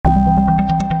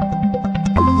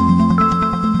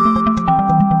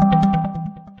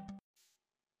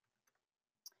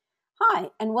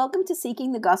and welcome to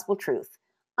Seeking the Gospel Truth.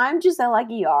 I'm Giselle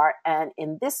Aguiar, and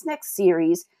in this next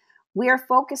series, we are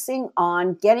focusing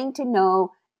on getting to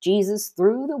know Jesus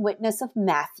through the witness of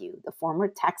Matthew, the former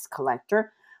tax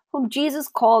collector, whom Jesus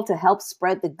called to help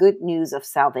spread the good news of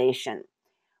salvation.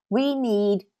 We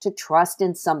need to trust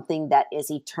in something that is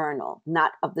eternal,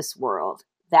 not of this world.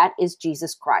 That is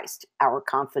Jesus Christ, our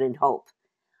confident hope.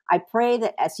 I pray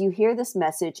that as you hear this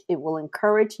message, it will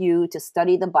encourage you to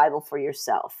study the Bible for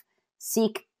yourself.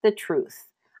 Seek the truth.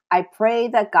 I pray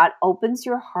that God opens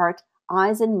your heart,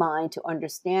 eyes, and mind to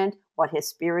understand what His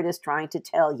Spirit is trying to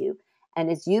tell you.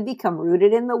 And as you become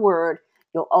rooted in the Word,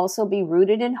 you'll also be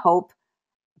rooted in hope,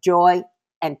 joy,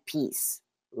 and peace.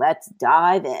 Let's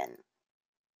dive in.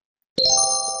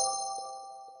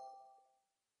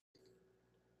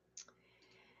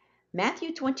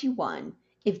 Matthew 21.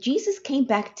 If Jesus came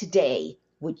back today,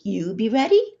 would you be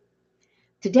ready?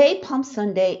 Today, Palm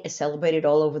Sunday is celebrated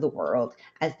all over the world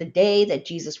as the day that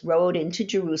Jesus rode into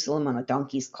Jerusalem on a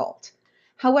donkey's colt.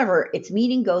 However, its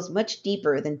meaning goes much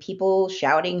deeper than people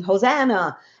shouting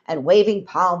Hosanna and waving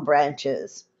palm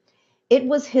branches. It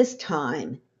was His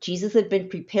time. Jesus had been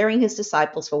preparing His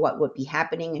disciples for what would be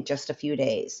happening in just a few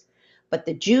days. But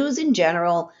the Jews in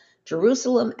general,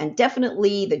 Jerusalem, and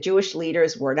definitely the Jewish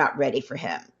leaders were not ready for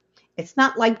Him. It's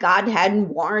not like God hadn't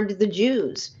warned the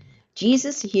Jews.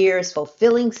 Jesus here is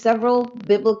fulfilling several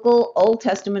biblical Old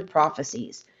Testament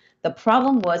prophecies. The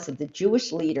problem was that the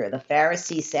Jewish leader, the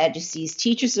Pharisees, Sadducees,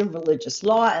 teachers of religious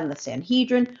law, and the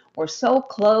Sanhedrin were so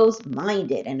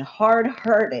close-minded and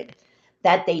hard-hearted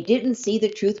that they didn't see the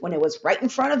truth when it was right in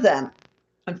front of them.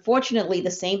 Unfortunately,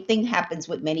 the same thing happens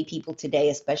with many people today,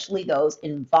 especially those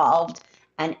involved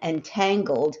and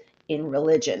entangled in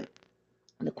religion.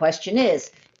 And the question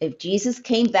is, if Jesus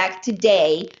came back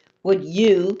today, would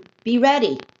you be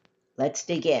ready? Let's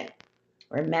dig in.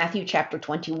 We're in Matthew chapter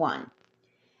 21.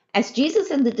 As Jesus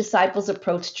and the disciples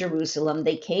approached Jerusalem,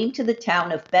 they came to the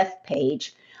town of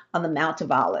Bethphage on the Mount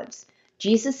of Olives.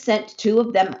 Jesus sent two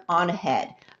of them on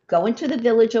ahead. Go into the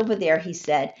village over there, he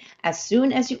said. As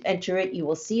soon as you enter it, you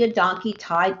will see a donkey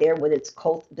tied there with its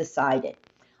colt beside it.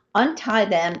 Untie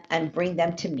them and bring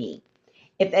them to me.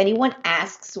 If anyone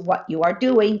asks what you are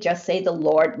doing, just say the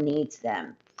Lord needs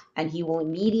them, and He will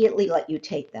immediately let you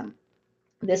take them.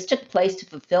 This took place to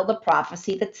fulfill the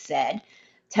prophecy that said,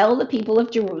 tell the people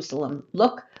of Jerusalem,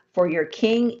 look, for your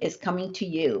king is coming to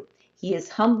you. He is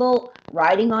humble,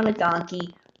 riding on a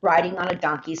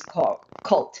donkey's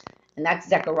colt. And that's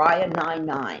Zechariah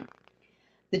 9:9.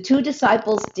 The two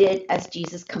disciples did as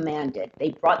Jesus commanded. They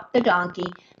brought the donkey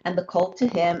and the colt to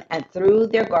Him and threw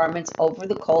their garments over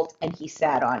the colt, and He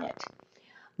sat on it.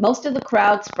 Most of the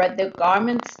crowd spread their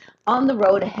garments on the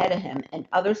road ahead of Him, and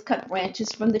others cut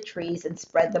branches from the trees and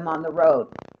spread them on the road.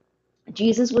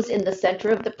 Jesus was in the center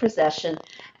of the procession,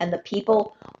 and the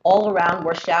people all around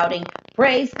were shouting,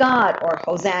 "Praise God," or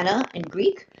Hosanna in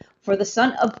Greek, for the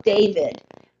Son of David.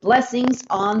 Blessings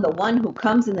on the one who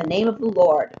comes in the name of the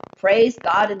Lord. Praise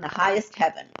God in the highest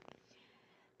heaven.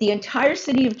 The entire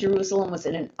city of Jerusalem was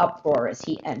in an uproar as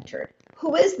He entered.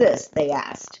 Who is this? They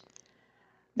asked.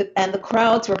 And the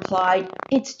crowds replied,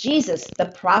 it's Jesus, the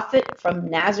prophet from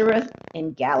Nazareth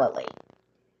in Galilee.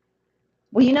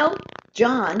 Well, you know,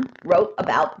 John wrote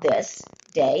about this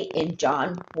day in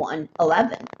John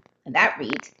 1:11, and that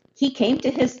reads, He came to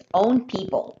His own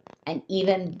people, and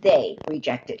even they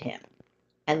rejected Him.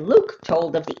 And Luke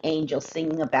told of the angel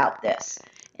singing about this.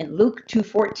 In Luke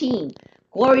 2:14,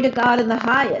 glory to God in the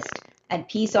highest, and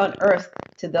peace on earth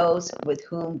to those with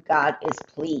whom God is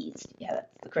pleased. Yeah, that's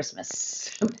the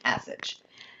Christmas passage.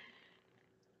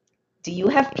 Do you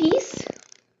have peace?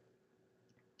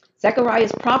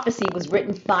 Zechariah's prophecy was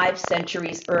written 5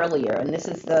 centuries earlier, and this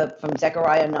is from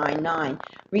Zechariah 9:9.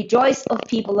 Rejoice, O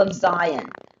people of Zion.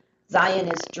 Zion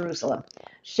is Jerusalem.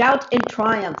 Shout in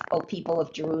triumph, O people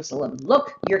of Jerusalem.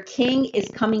 Look, your king is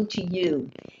coming to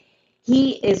you.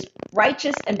 He is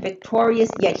righteous and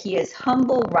victorious, yet he is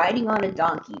humble, riding on a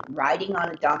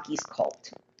donkey's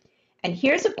colt. And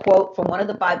here's a quote from one of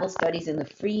the Bible studies in the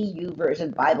free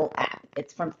YouVersion Bible app.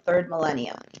 It's from Third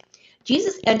Millennium.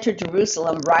 Jesus entered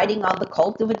Jerusalem riding on the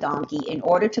colt of a donkey in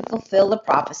order to fulfill the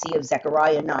prophecy of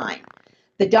Zechariah 9.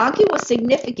 The donkey was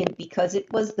significant because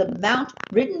it was the mount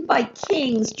ridden by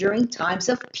kings during times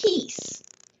of peace,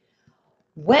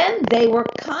 when they were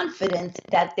confident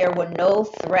that there were no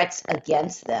threats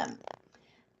against them.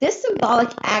 This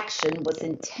symbolic action was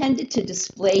intended to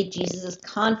display Jesus'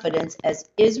 confidence as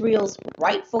Israel's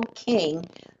rightful king,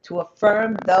 to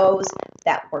affirm those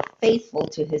that were faithful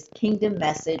to His kingdom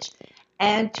message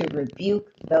and to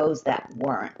rebuke those that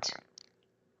weren't.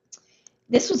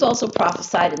 This was also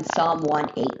prophesied in Psalm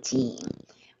 118.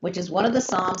 which is one of the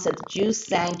psalms that the Jews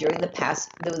sang during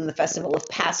the festival of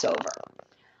Passover.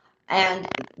 And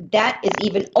that is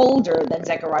even older than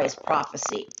Zechariah's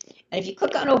prophecy. And if you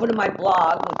click on over to my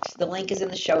blog, which the link is in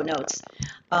the show notes,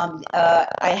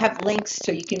 I have links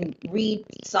so you can read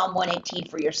Psalm 118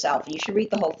 for yourself. And you should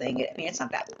read the whole thing. I mean, it's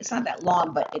not that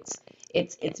long, but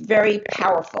it's very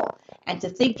powerful. And to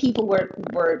think people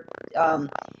were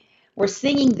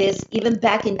singing this even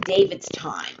back in David's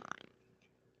time.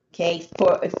 Okay,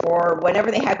 for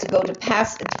whenever they had to go to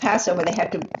Passover, they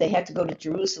had to go to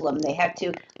Jerusalem. They had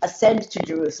to ascend to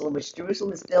Jerusalem, which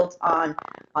Jerusalem is built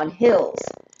on hills.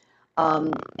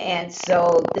 And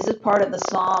so this is part of the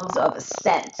Psalms of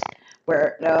Ascent,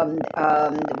 where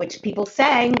which people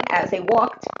sang as they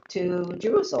walked to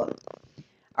Jerusalem.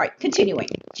 All right, continuing.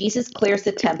 Jesus clears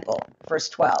the temple, verse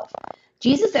 12.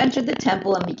 Jesus entered the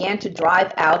temple and began to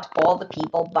drive out all the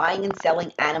people buying and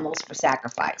selling animals for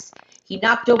sacrifice. He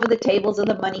knocked over the tables of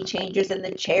the money changers and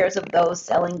the chairs of those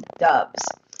selling doves.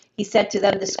 He said to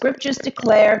them, "The scriptures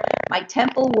declare, my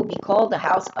temple will be called a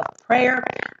house of prayer,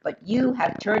 but you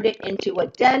have turned it into a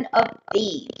den of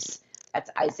thieves."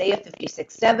 That's Isaiah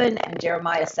 56:7 and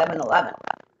Jeremiah 7:11.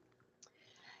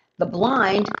 The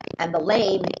blind and the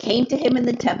lame came to him in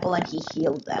the temple and he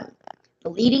healed them. The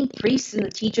leading priests and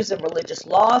the teachers of religious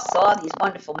law saw these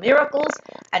wonderful miracles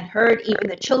and heard even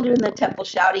the children in the temple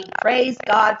shouting, "Praise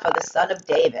God for the Son of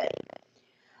David."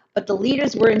 But the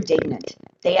leaders were indignant.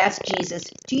 They asked Jesus,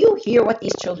 "Do you hear what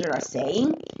these children are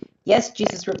saying?" "Yes,"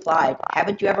 Jesus replied.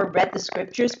 "Haven't you ever read the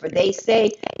scriptures? For they say,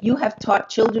 you have taught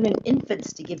children and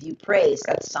infants to give you praise."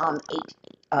 That's Psalm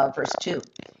 8, verse 2.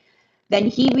 Then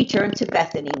he returned to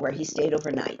Bethany, where he stayed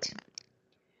overnight.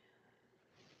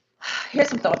 Here's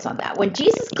some thoughts on that. When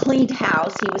Jesus cleaned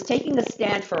house, he was taking a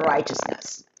stand for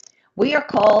righteousness. We are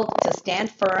called to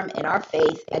stand firm in our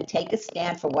faith and take a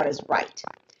stand for what is right.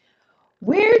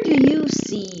 Where do you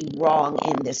see wrong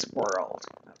in this world?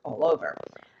 All over.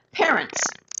 Parents,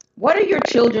 what are your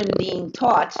children being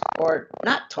taught or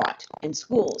not taught in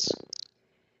schools?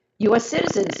 U.S.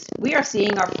 citizens, we are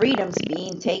seeing our freedoms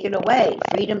being taken away,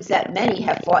 freedoms that many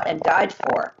have fought and died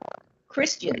for.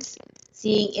 Christians,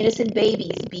 seeing innocent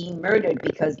babies being murdered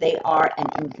because they are an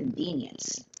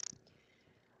inconvenience.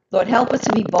 Lord, help us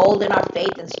to be bold in our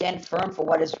faith and stand firm for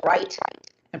what is right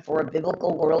and for a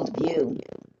biblical worldview.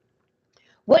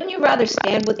 Wouldn't you rather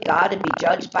stand with God and be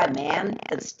judged by man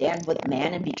than stand with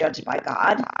man and be judged by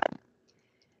God?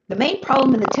 The main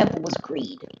problem in the temple was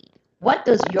greed. What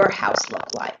does your house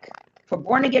look like? For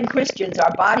born-again Christians,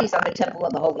 our bodies are the temple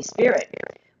of the Holy Spirit.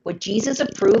 Would Jesus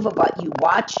approve of what you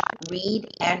watch, read,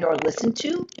 and or listen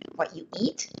to, what you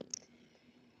eat?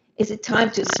 Is it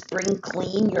time to spring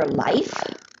clean your life?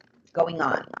 Going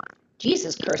on.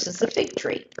 Jesus curses the fig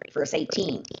tree, verse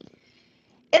 18.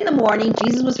 In the morning,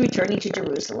 Jesus was returning to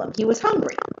Jerusalem. He was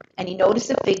hungry, and he noticed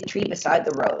a fig tree beside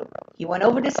the road. He went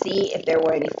over to see if there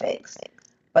were any figs,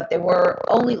 but there were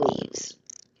only leaves.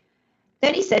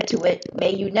 Then he said to it,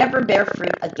 "May you never bear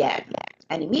fruit again."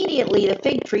 And immediately the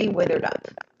fig tree withered up.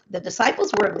 The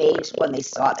disciples were amazed when they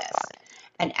saw this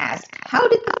and asked, "How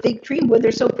did the fig tree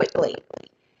wither so quickly?"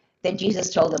 Then Jesus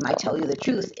told them, "I tell you the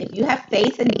truth, if you have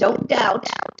faith and don't doubt,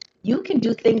 you can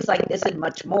do things like this and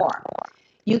much more.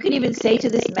 You can even say to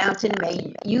this mountain,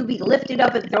 'May you be lifted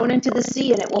up and thrown into the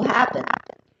sea,' and it will happen.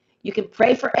 You can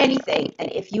pray for anything,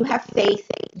 and if you have faith,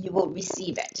 you will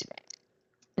receive it."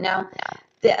 Now,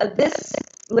 this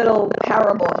little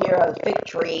parable here of the fig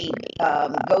tree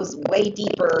goes way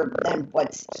deeper than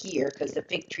what's here, because the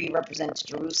fig tree represents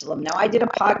Jerusalem. Now, I did a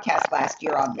podcast last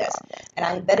year on this, and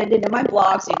I embedded it in my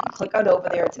blog, so you can click on over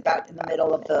there. It's about in the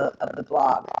middle of the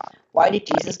blog. Why did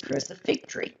Jesus curse the fig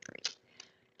tree?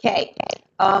 Okay,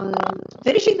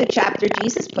 finishing the chapter,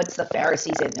 Jesus puts the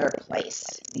Pharisees in their place.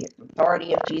 The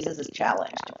authority of Jesus is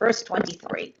challenged. Verse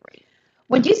 23.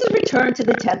 When Jesus returned to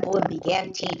the temple and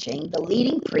began teaching, the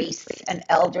leading priests and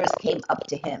elders came up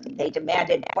to him. They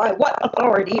demanded, "By what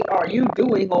authority are you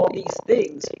doing all these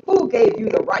things? Who gave you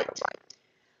the right?"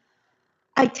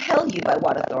 "I tell you by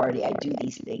what authority I do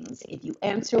these things, if you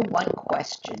answer one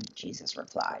question," Jesus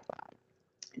replied.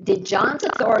 "Did John's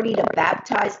authority to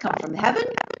baptize come from heaven,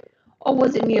 or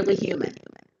was it merely human?"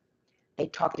 They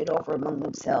talked it over among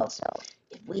themselves.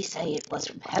 "If we say it was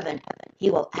from heaven, he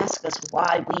will ask us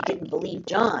why we didn't believe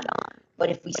John. But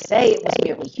if we say it was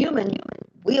merely human,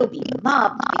 we'll be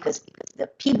mobbed because the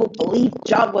people believed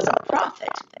John was a prophet."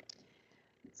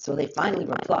 So they finally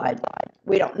replied,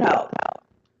 "We don't know."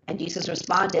 And Jesus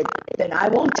responded, "Then I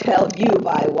won't tell you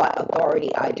by what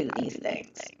authority I do these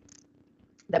things."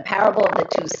 The parable of the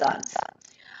two sons.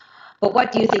 But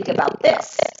what do you think about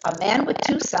this? A man with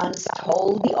 2 sons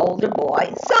told the older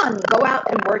boy, "Son, go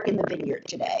out and work in the vineyard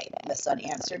today." The son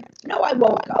answered, "No, I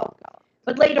won't go."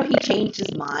 But later he changed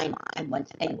his mind and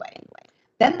went anyway.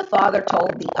 Then the father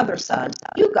told the other son,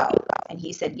 "You go." And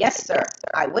he said, "Yes, sir,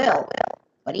 I will."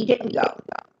 But he didn't go.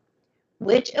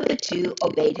 Which of the 2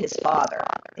 obeyed his father?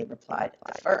 They replied,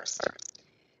 "The first."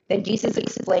 Then Jesus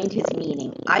explained his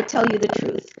meaning. "I tell you the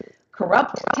truth.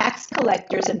 Corrupt tax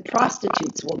collectors and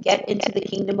prostitutes will get into the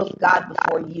kingdom of God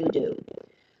before you do.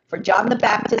 For John the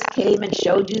Baptist came and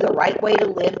showed you the right way to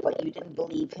live, but you didn't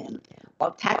believe him,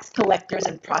 while tax collectors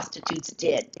and prostitutes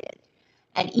did.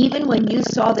 And even when you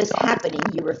saw this happening,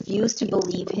 you refused to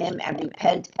believe him and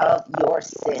repent of your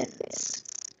sins."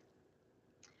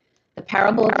 The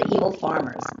parable of the evil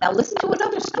farmers. Now listen to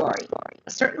another story.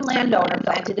 A certain landowner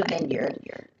planted a vineyard,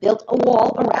 built a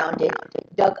wall around it,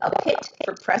 dug a pit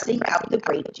for pressing out the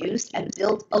grape juice, and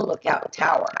built a lookout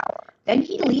tower. Then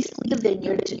he leased the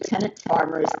vineyard to tenant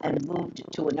farmers and moved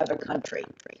to another country.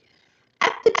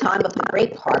 At the time of the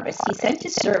grape harvest, he sent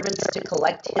his servants to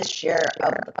collect his share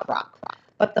of the crop.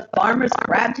 But the farmers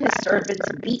grabbed his servants,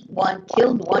 beat one,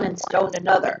 killed one, and stoned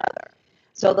another.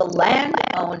 So the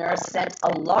landowner sent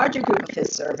a larger group of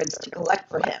his servants to collect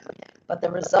for him, but the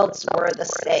results were the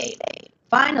same.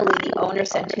 Finally, the owner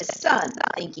sent his son,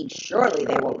 thinking, "Surely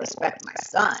they will respect my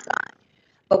son."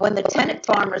 But when the tenant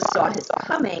farmers saw his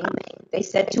coming, they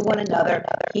said to one another,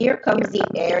 "Here comes the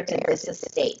heir to this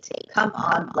estate. Come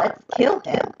on, let's kill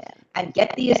him and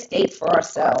get the estate for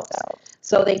ourselves."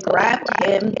 So they grabbed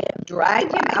him,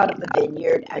 dragged him out of the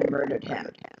vineyard, and murdered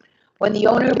him. When the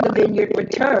owner of the vineyard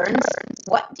returns,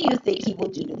 what do you think he will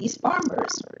do to these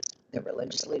farmers? The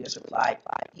religious leaders replied,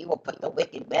 "He will put the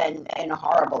wicked men in a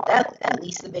horrible death and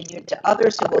lease the vineyard to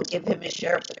others who will give him his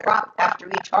share of the crop after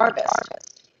each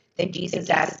harvest." Then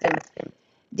Jesus asked them,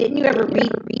 "Didn't you ever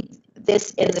read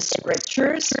this in the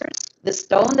scriptures? The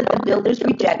stone that the builders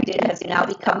rejected has now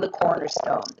become the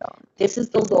cornerstone. This is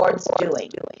the Lord's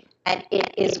doing, and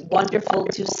it is wonderful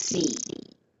to see."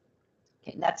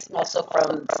 Okay, that's also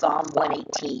from Psalm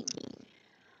 118.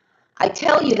 "I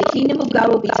tell you, the kingdom of God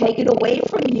will be taken away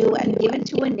from you and given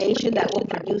to a nation that will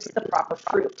produce the proper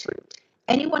fruit.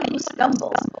 Anyone who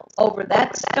stumbles over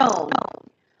that stone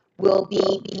will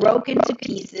be broken to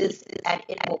pieces, and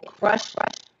it will crush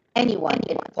anyone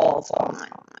it falls on."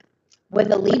 When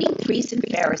the leading priests and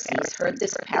Pharisees heard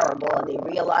this parable and they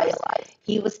realized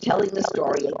he was telling the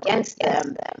story against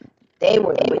them, they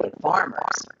were the wicked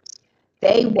farmers.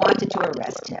 They wanted to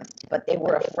arrest him, but they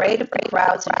were afraid of the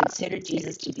crowds who considered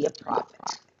Jesus to be a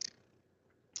prophet.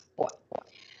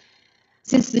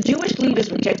 Since the Jewish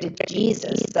leaders rejected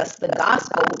Jesus, thus the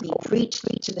gospel would be preached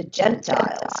to the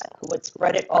Gentiles, who would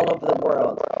spread it all over the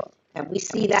world. And we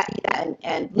see that,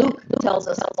 and Luke tells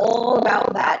us all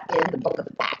about that in the book of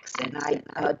Acts. And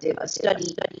I did a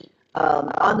study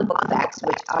on the book of Acts,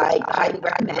 which I highly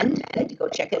recommend that you go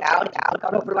check it out. Click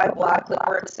on over to my blog, click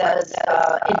where it says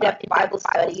in-depth Bible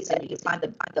studies, and you can find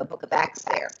the book of Acts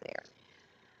there.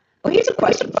 Well, here's a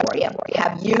question for you.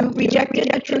 Have you rejected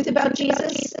the truth about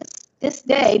Jesus? This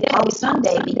day, Palm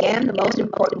Sunday, began the most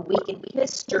important week in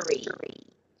history.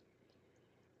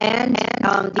 And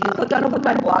you can click on over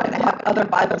my blog, and I have other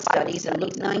Bible studies in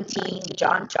Luke 19,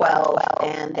 John 12,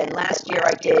 and then last year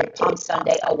I did Palm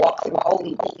Sunday, a walk through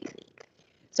Holy Week.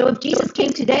 So if Jesus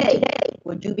came today,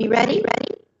 would you be ready?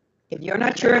 If you're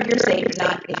not sure if you're saved or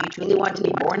not, if you truly want to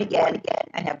be born again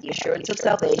and have the assurance of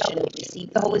salvation,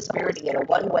 receive the Holy Spirit and get a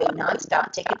one-way,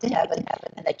 non-stop ticket to heaven,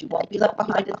 and that you won't be left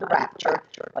behind at the rapture,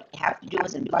 what you have to do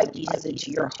is invite Jesus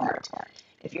into your heart.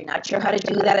 If you're not sure how to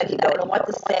do that, if you don't know what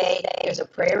to say, there's a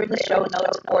prayer in the show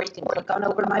notes, or you can click on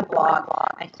over to my blog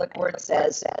and click where it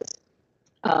says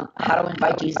how to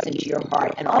invite Jesus into your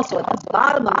heart. And also at the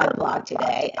bottom of my blog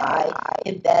today, I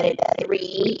embedded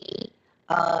 3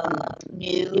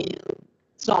 new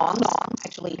songs,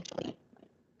 actually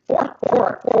four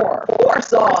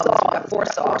songs. We have 4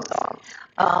 songs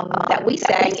that we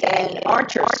sang in our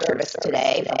church service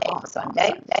today for Palm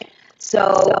Sunday.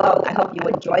 So I hope you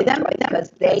enjoy them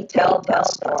because they tell the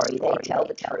story. They tell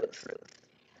the truth.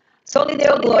 Soli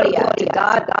Deo Gloria, to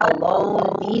God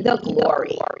alone be the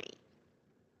glory.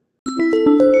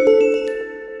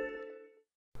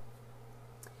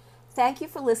 Thank you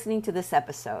for listening to this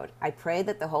episode. I pray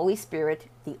that the Holy Spirit,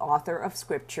 the author of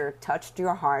Scripture, touched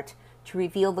your heart to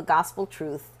reveal the gospel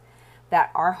truth that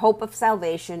our hope of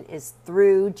salvation is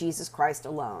through Jesus Christ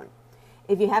alone.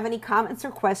 If you have any comments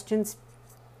or questions,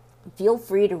 feel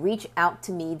free to reach out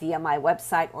to me via my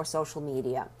website or social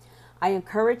media. I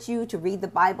encourage you to read the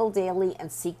Bible daily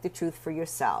and seek the truth for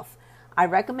yourself. I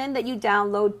recommend that you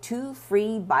download 2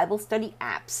 free Bible study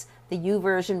apps the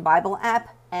YouVersion Bible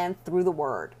app, and through the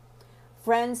Word.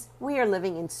 Friends, we are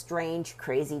living in strange,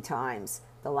 crazy times,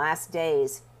 the last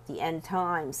days, the end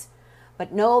times.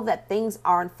 But know that things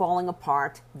aren't falling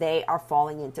apart, they are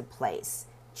falling into place.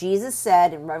 Jesus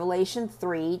said in Revelation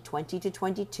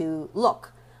 3:20-22,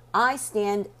 "Look, I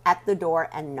stand at the door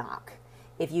and knock.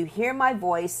 If you hear my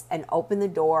voice and open the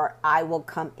door, I will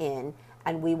come in,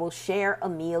 and we will share a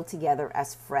meal together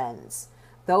as friends.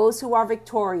 Those who are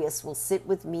victorious will sit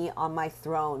with me on my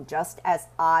throne, just as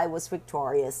I was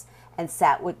victorious and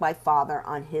sat with my Father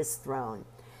on his throne."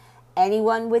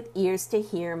 Anyone with ears to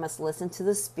hear must listen to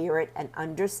the Spirit and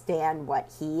understand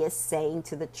what he is saying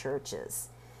to the churches.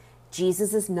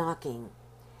 Jesus is knocking.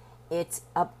 It's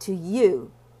up to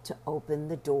you to open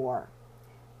the door.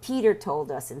 Peter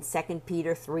told us in 2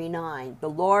 Peter 3:9, the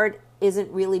Lord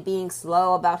isn't really being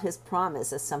slow about his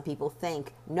promise, as some people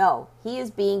think. No, he is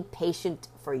being patient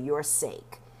for your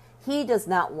sake. He does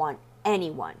not want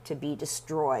anyone to be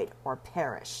destroyed or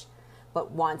perish,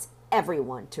 but wants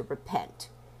everyone to repent.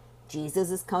 Jesus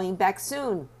is coming back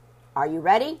soon. Are you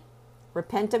ready?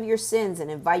 Repent of your sins and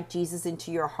invite Jesus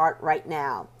into your heart right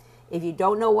now. If you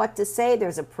don't know what to say,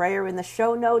 there's a prayer in the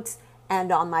show notes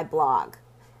and on my blog.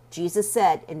 Jesus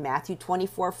said in Matthew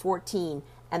 24:14,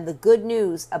 "And the good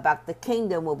news about the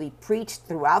kingdom will be preached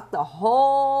throughout the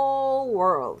whole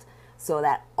world, so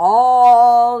that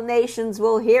all nations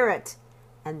will hear it,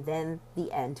 and then the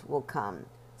end will come."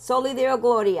 Soli Deo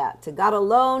Gloria. To God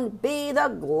alone be the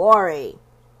glory.